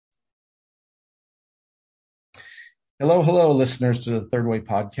Hello, hello, listeners to the Third Way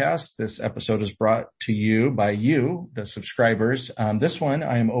podcast. This episode is brought to you by you, the subscribers. This one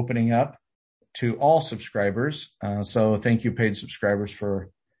I am opening up to all subscribers. So thank you, paid subscribers, for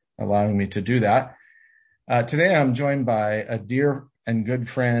allowing me to do that. Today I'm joined by a dear and good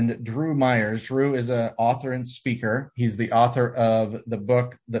friend, Drew Myers. Drew is an author and speaker. He's the author of the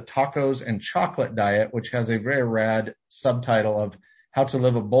book, The Tacos and Chocolate Diet, which has a very rad subtitle of How to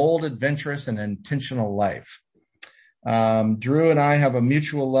Live a Bold, Adventurous, and Intentional Life. Drew and I have a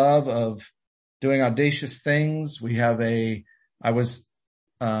mutual love of doing audacious things. We have a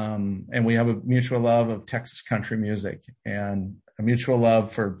mutual love of Texas country music and a mutual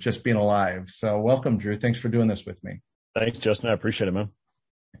love for just being alive. So welcome, Drew. Thanks for doing this with me. Thanks, Justin. I appreciate it, man.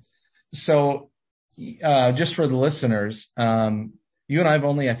 So, just for the listeners, you and I have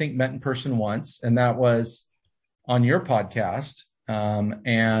only, I think, met in person once, and that was on your podcast.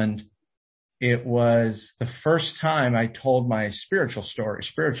 And it was the first time I told my spiritual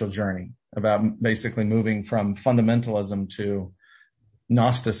journey about basically moving from fundamentalism to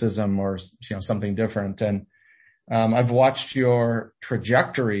Gnosticism or, something different. And, I've watched your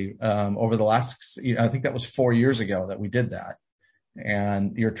trajectory, over the last, I think that was 4 years ago that we did that.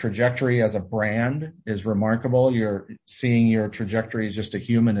 And your trajectory as a brand is remarkable. You're seeing your trajectory as just a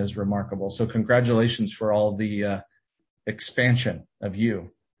human is remarkable. So congratulations for all the, expansion of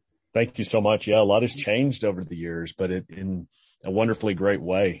you. Thank you so much. Yeah, a lot has changed over the years, but in a wonderfully great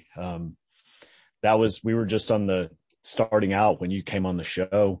way. We were just starting out when you came on the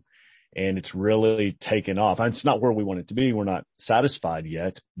show, and it's really taken off. It's not where we want it to be. We're not satisfied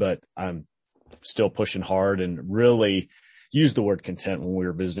yet, but I'm still pushing hard and really used the word content when we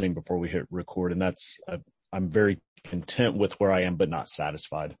were visiting before we hit record. And I'm very content with where I am, but not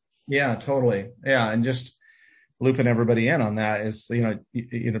satisfied. Yeah, totally. Yeah. And just looping everybody in on that is,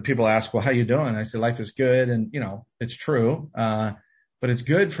 people ask, well, how you doing? I say, life is good. And, it's true. But it's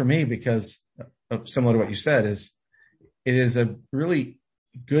good for me because similar to what you said it is a really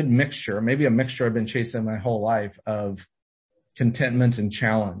good mixture, maybe a mixture I've been chasing my whole life of contentment and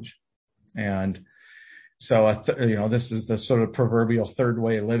challenge. And so, this is the sort of proverbial third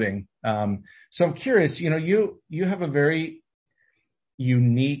way living. So I'm curious, you have a very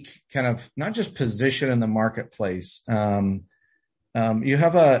unique kind of not just position in the marketplace. You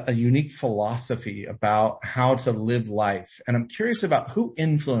have a unique philosophy about how to live life. And I'm curious about who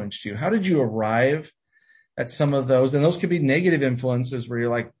influenced you. How did you arrive at some of those? And those could be negative influences where you're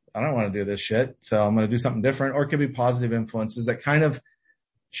like, I don't want to do this shit, so I'm going to do something different. Or it could be positive influences that kind of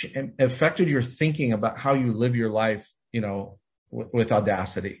affected your thinking about how you live your life, with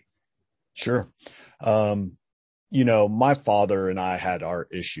audacity. Sure. My father and I had our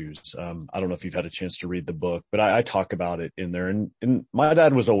issues. I don't know if you've had a chance to read the book, but I talk about it in there. And my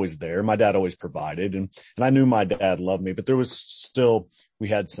dad was always there. My dad always provided. And I knew my dad loved me, but we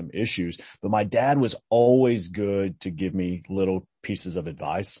had some issues. But my dad was always good to give me little pieces of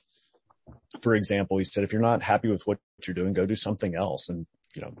advice. For example, he said, if you're not happy with what you're doing, go do something else. And,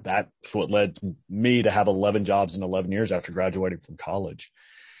 that's what led me to have 11 jobs in 11 years after graduating from college.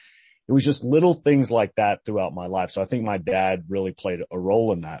 It was just little things like that throughout my life. So I think my dad really played a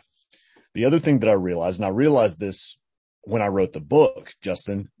role in that. The other thing that I realized, and I realized this when I wrote the book,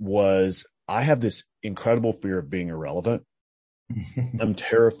 Justin, was I have this incredible fear of being irrelevant. I'm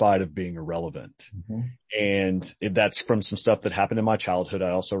terrified of being irrelevant. Mm-hmm. And that's from some stuff that happened in my childhood.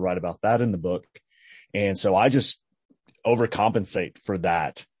 I also write about that in the book. And so I just overcompensate for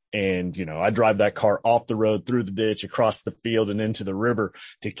that. And, I drive that car off the road, through the ditch, across the field and into the river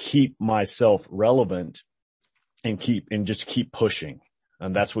to keep myself relevant and just keep pushing.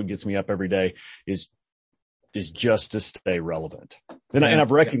 And that's what gets me up every day is just to stay relevant. And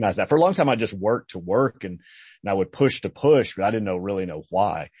I've recognized that for a long time. I just worked to work and I would push to push, but I didn't really know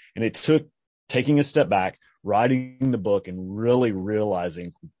why. And it took taking a step back, writing the book and really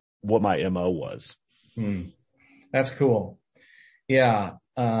realizing what my MO was. That's cool. Yeah.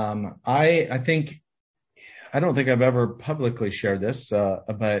 I don't think I've ever publicly shared this,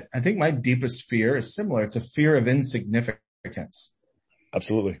 but I think my deepest fear is similar. It's a fear of insignificance.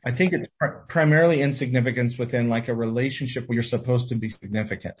 Absolutely. I think it's primarily insignificance within like a relationship where you're supposed to be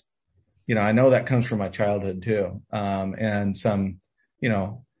significant. I know that comes from my childhood too. And some,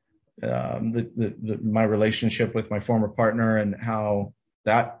 my relationship with my former partner and how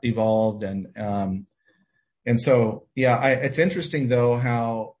that evolved. And so, it's interesting though,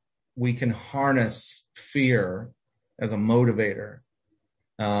 how we can harness fear as a motivator.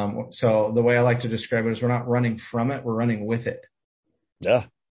 So the way I like to describe it is we're not running from it, we're running with it. Yeah.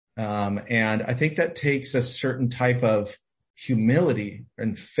 And I think that takes a certain type of humility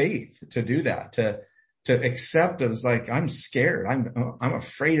and faith to do that, to to accept it was like, I'm scared. I'm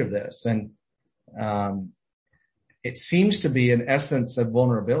afraid of this. And, it seems to be an essence of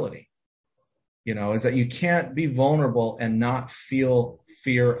vulnerability, is that you can't be vulnerable and not feel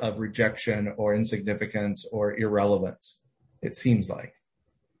fear of rejection or insignificance or irrelevance. It seems like.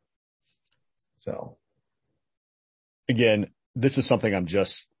 So. Again, this is something I'm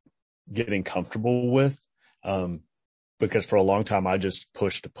just getting comfortable with, because for a long time I just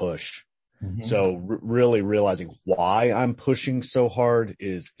pushed to push. Mm-hmm. So really realizing why I'm pushing so hard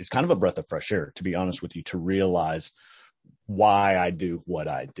is kind of a breath of fresh air, to be honest with you, to realize why I do what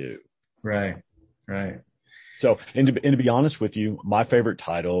I do. Right. Right. So, and to be honest with you, my favorite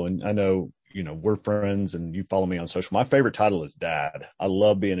title, and I know, we're friends and you follow me on social, my favorite title is Dad. I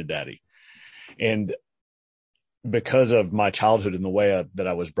love being a daddy. And because of my childhood and the way that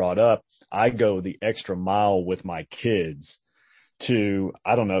I was brought up, I go the extra mile with my kids to,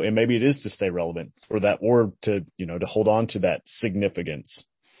 I don't know, and maybe it is to stay relevant for that, or to, to hold on to that significance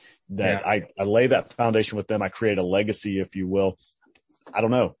that I lay that foundation with them. I create a legacy, if you will. I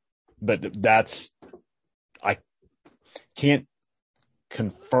don't know, but I can't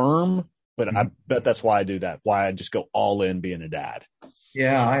confirm, but I bet that's why I do that. Why I just go all in being a dad.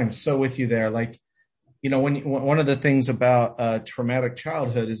 Yeah. I am so with you there. Like, one of the things about traumatic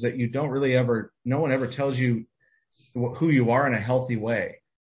childhood is that no one ever tells you who you are in a healthy way.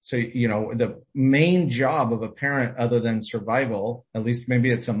 So, the main job of a parent, other than survival, at least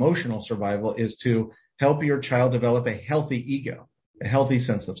maybe it's emotional survival, is to help your child develop a healthy ego, a healthy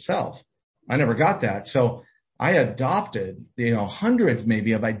sense of self. I never got that. So I adopted, hundreds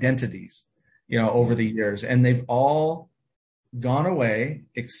maybe of identities, over the years, and they've all gone away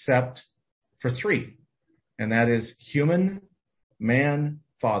except for 3. And that is human, man,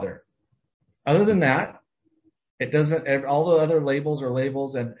 father. Other than that, it doesn't, all the other labels are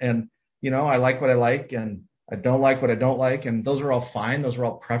labels, and I like what I like and I don't like what I don't like. And those are all fine. Those are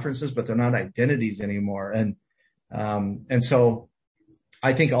all preferences, but they're not identities anymore. And so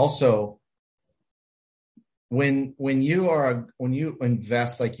I think also when you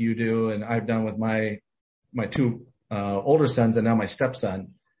invest like you do, and I've done with my 2 older sons and now my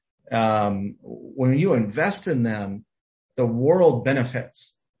stepson, when you invest in them, the world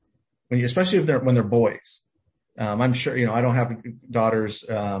benefits. Especially when they're boys. I'm sure, I don't have daughters,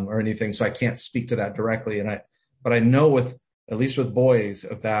 or anything, so I can't speak to that directly. But I know at least with boys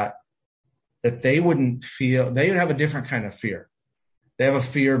that they wouldn't they would have a different kind of fear. They have a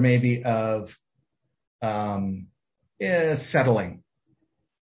fear maybe of, settling.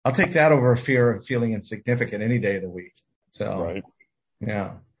 I'll take that over a fear of feeling insignificant any day of the week. So, right.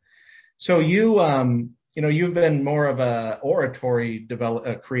 Yeah. So you've been more of a oratory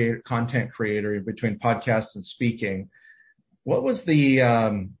content creator between podcasts and speaking. What was the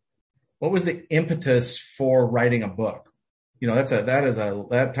impetus for writing a book? Talk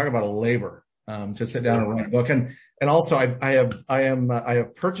about a labor, to sit down and write a book. And also I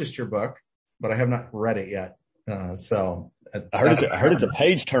have purchased your book, but I have not read it yet. I heard it's a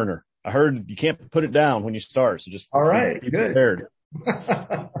page turner. I heard you can't put it down when you start. So just all right, be good. Prepared.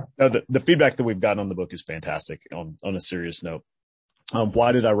 No, the feedback that we've gotten on the book is fantastic. On a serious note,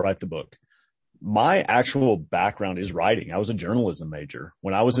 why did I write the book? My actual background is writing. I was a journalism major.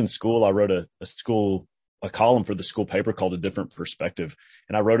 When I was in school, I wrote a column for the school paper called A Different Perspective.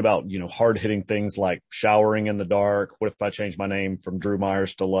 And I wrote about, hard hitting things like showering in the dark. What if I changed my name from Drew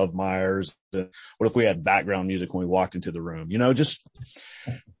Myers to Love Myers? What if we had background music when we walked into the room? Just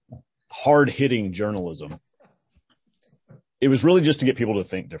hard hitting journalism. It was really just to get people to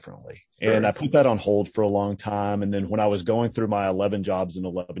think differently. Sure. And I put that on hold for a long time. And then when I was going through my 11 jobs in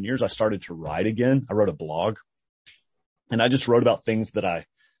 11 years, I started to write again. I wrote a blog, and I just wrote about things that I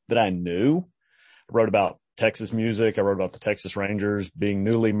knew. I wrote about Texas music. I wrote about the Texas Rangers, being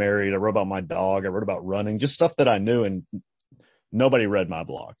newly married. I wrote about my dog. I wrote about running, just stuff that I knew, and nobody read my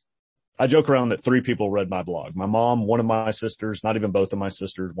blog. I joke around that 3 people read my blog. My mom, one of my sisters, not even both of my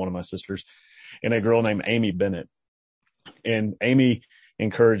sisters, one of my sisters, and a girl named Amy Bennett. And Amy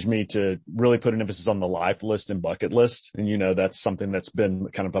encouraged me to really put an emphasis on the life list and bucket list. And, that's something that's been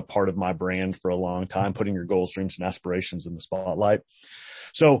kind of a part of my brand for a long time, putting your goals, dreams, and aspirations in the spotlight.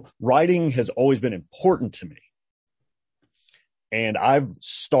 So writing has always been important to me. And I've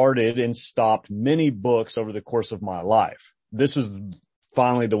started and stopped many books over the course of my life. This is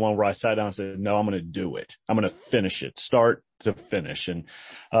finally the one where I sat down and said, no, I'm going to do it. I'm going to finish it, start to finish. And,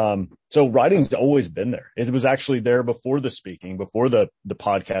 so writing's always been there. It was actually there before the speaking, before the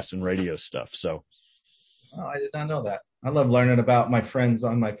podcast and radio stuff. So. Oh, I did not know that. I love learning about my friends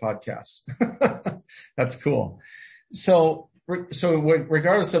on my podcast. That's cool. So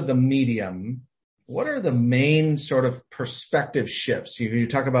regardless of the medium, what are the main sort of perspective shifts? You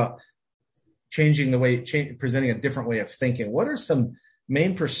talk about changing the way, presenting a different way of thinking. What are some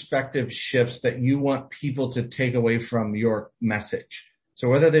main perspective shifts that you want people to take away from your message? So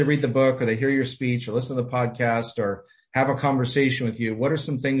whether they read the book or they hear your speech or listen to the podcast or have a conversation with you, what are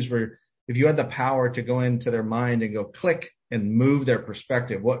some things where if you had the power to go into their mind and go click and move their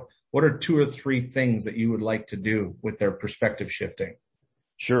perspective, what are 2 or 3 things that you would like to do with their perspective shifting?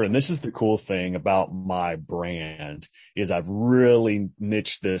 Sure. And this is the cool thing about my brand is I've really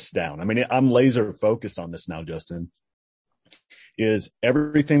niched this down. I mean, I'm laser focused on this now, Justin, is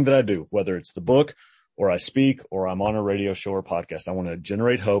everything that I do, whether it's the book or I speak or I'm on a radio show or podcast, I want to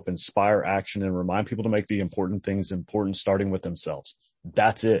generate hope, inspire action, and remind people to make the important things important, starting with themselves.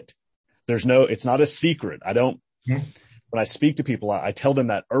 That's it. It's not a secret. When I speak to people, I tell them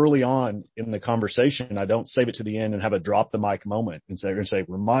that early on in the conversation. I don't save it to the end and have a drop the mic moment and say,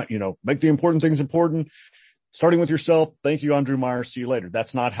 make the important things important, starting with yourself. Thank you, I'm Drew Meyer. See you later.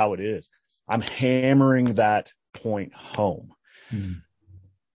 That's not how it is. I'm hammering that point home.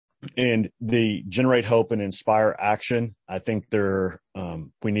 And the generate hope and inspire action. I think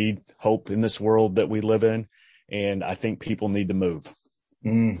we need hope in this world that we live in. And I think people need to move.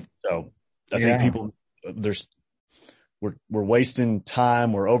 So I think people, we're wasting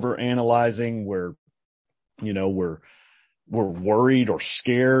time. We're over analyzing. We're worried or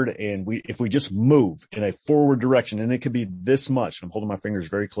scared. And if we just move in a forward direction, and it could be this much, I'm holding my fingers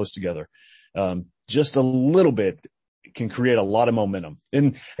very close together. Just a little bit can create a lot of momentum.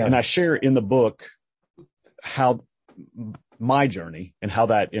 And I share in the book how my journey and how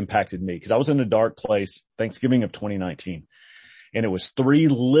that impacted me. Cause I was in a dark place Thanksgiving of 2019. And it was 3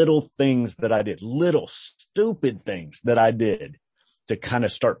 little things that I did, little stupid things that I did to kind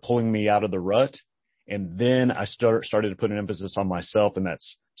of start pulling me out of the rut. And then I started to put an emphasis on myself, and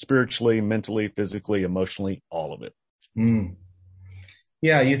that's spiritually, mentally, physically, emotionally, all of it.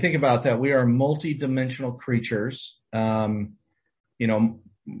 Yeah. You think about that. We are multi-dimensional creatures. We're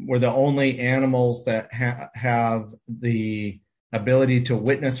the only animals that have the ability to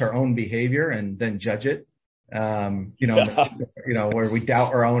witness our own behavior and then judge it. Where we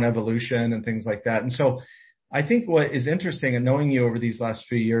doubt our own evolution and things like that. And so I think what is interesting in knowing you over these last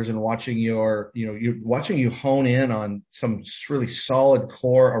few years and watching watching you hone in on some really solid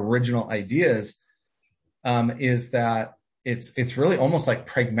core original ideas, is that it's really almost like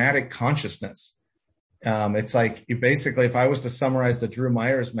pragmatic consciousness. It's like if I was to summarize the Drew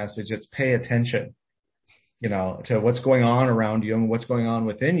Myers message, it's pay attention, to what's going on around you and what's going on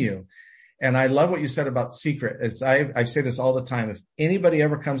within you. And I love what you said about secret. As I say this all the time. If anybody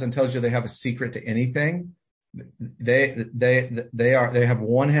ever comes and tells you they have a secret to anything, they have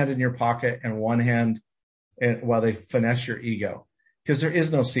one hand in your pocket and one hand while they finesse your ego, because there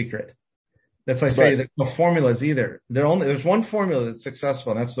is no secret. That's why I say that no formulas either. There's one formula that's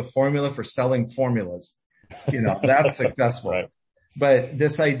successful, and that's the formula for selling formulas. That's successful. Right. But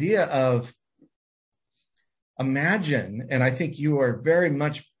this idea of imagine, and I think you are very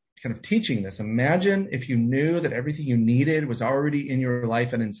much kind of teaching this. Imagine if you knew that everything you needed was already in your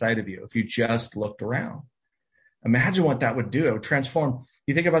life and inside of you, if you just looked around. Imagine what that would do. It would transform.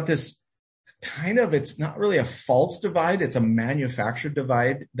 You think about this it's not really a false divide. It's a manufactured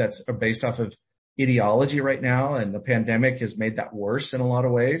divide that's based off of ideology right now. And the pandemic has made that worse in a lot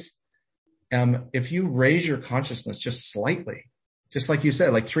of ways. If you raise your consciousness just slightly, just like you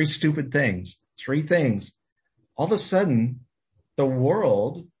said, like 3 stupid things, 3 things, all of a sudden the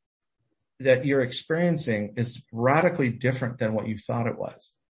world that you're experiencing is radically different than what you thought it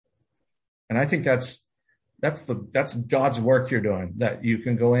was. And I think that's God's work you're doing, that you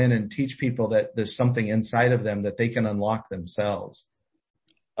can go in and teach people that there's something inside of them that they can unlock themselves.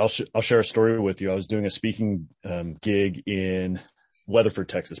 I'll share a story with you. I was doing a speaking gig in Weatherford,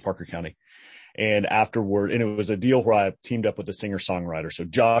 Texas, Parker County. And afterward, and it was a deal where I teamed up with a singer-songwriter. So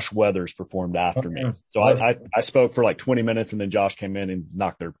Josh Weathers performed after me. So I spoke for like 20 minutes, and then Josh came in and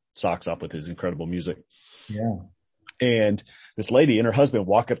knocked their socks off with his incredible music. Yeah. And this lady and her husband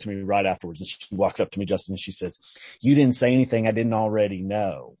walk up to me right afterwards. And she walks up to me, Justin, and she says, "You didn't say anything I didn't already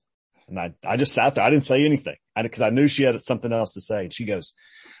know." And I just sat there. I didn't say anything because I knew she had something else to say. And she goes,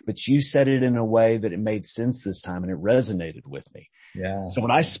 "But you said it in a way that it made sense this time, and it resonated with me." Yeah. So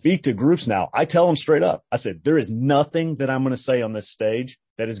when I speak to groups now, I tell them straight up. I said, there is nothing that I'm going to say on this stage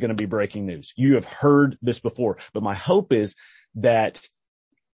that is going to be breaking news. You have heard this before, but my hope is that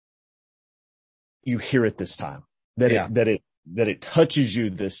you hear it this time, that it touches you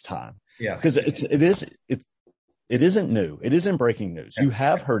this time. Yeah. Because it isn't new. It isn't breaking news. You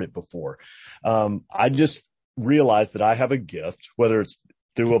have heard it before. I just realized that I have a gift, whether it's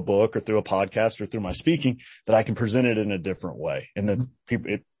through a book or through a podcast or through my speaking, that I can present it in a different way, and that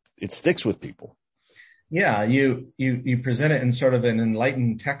people, it sticks with people. Yeah. You present it in sort of an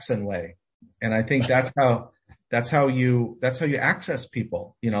enlightened Texan way. And I think that's how you access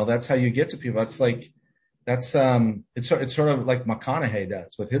people. That's how you get to people. It's like, it's sort of like McConaughey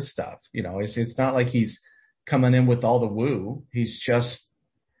does with his stuff. It's not like he's coming in with all the woo. He's just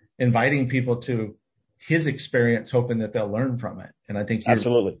inviting people to his experience, hoping that they'll learn from it. And I think you're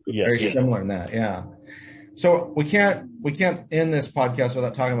absolutely very similar in that. Yeah. So we can't end this podcast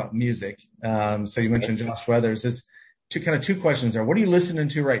without talking about music. So you mentioned Josh Weathers. There's two questions there. What are you listening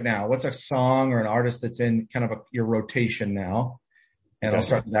to right now? What's a song or an artist that's in kind of your rotation now? And I'll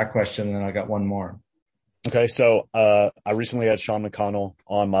start with that question, and then I got one more. Okay. So, I recently had Sean McConnell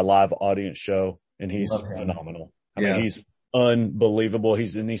on my live audience show, and he's phenomenal. I mean, he's unbelievable.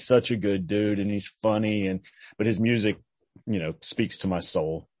 He's such a good dude, and he's funny, but his music, speaks to my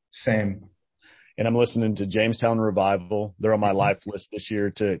soul. Same. And I'm listening to Jamestown Revival. They're on my life list this year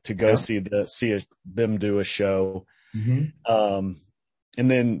to go see them do a show. Mm-hmm. And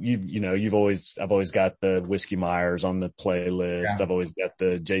then I've always got the Whiskey Myers on the playlist. Yeah. I've always got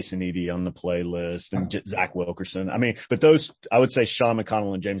the Jason Eady on the playlist, and Zach Wilkerson. I mean, but those, I would say Sean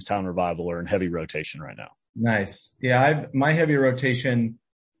McConnell and Jamestown Revival are in heavy rotation right now. Nice. Yeah. My heavy rotation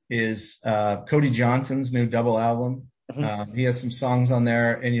is, Cody Johnson's new double album. Mm-hmm. He has some songs on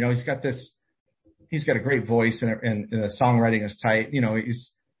there, and he's got a great voice, and the songwriting is tight.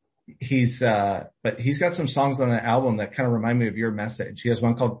 But he's got some songs on the album that kind of remind me of your message. He has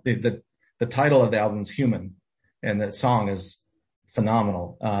one called the title of the album is Human, and that song is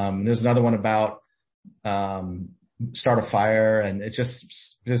phenomenal. There's another one about, Start a Fire, and it's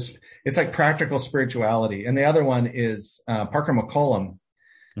just, it's like practical spirituality. And the other one is, Parker McCollum,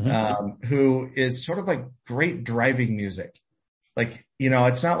 mm-hmm. Who is sort of like great driving music. Like,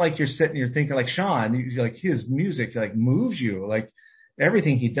 it's not like you're thinking like Sean, like his music like moves you, like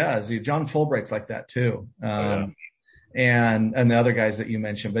everything he does. John Fulbright's like that too. And the other guys that you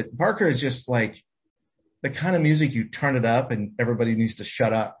mentioned, but Parker is just like the kind of music you turn it up and everybody needs to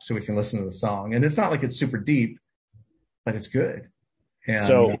shut up so we can listen to the song. And it's not like it's super deep, but it's good. And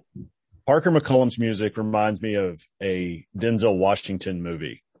so Parker McCollum's music reminds me of a Denzel Washington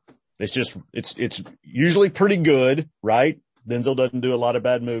movie. It's usually pretty good, right? Denzel doesn't do a lot of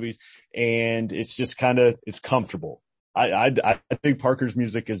bad movies, and it's just it's comfortable. I think Parker's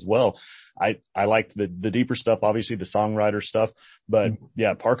music as well. I like the deeper stuff, obviously the songwriter stuff, but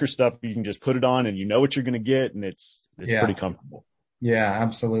yeah, Parker stuff, you can just put it on and you know what you're going to get, and it's pretty comfortable. Yeah,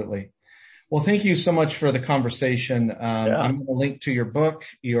 absolutely. Well, thank you so much for the conversation. I'm going to link to your book,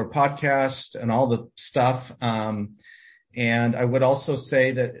 your podcast, and all the stuff. And I would also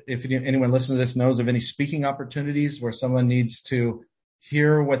say that if anyone listening to this knows of any speaking opportunities where someone needs to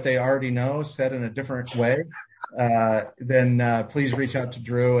hear what they already know said in a different way, then please reach out to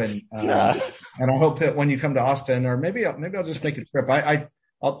Drew. And I hope that when you come to Austin, or maybe I'll just make a trip.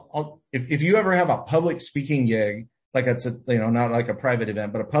 If you ever have a public speaking gig, like it's not like a private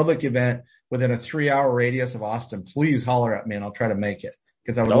event, but a public event within a 3-hour radius of Austin, please holler at me and I'll try to make it,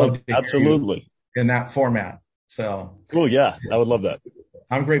 because I would love to hear you in that format. So. Oh yeah, I would love that.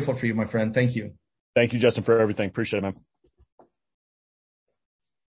 I'm grateful for you, my friend. Thank you. Thank you, Justin, for everything. Appreciate it, man.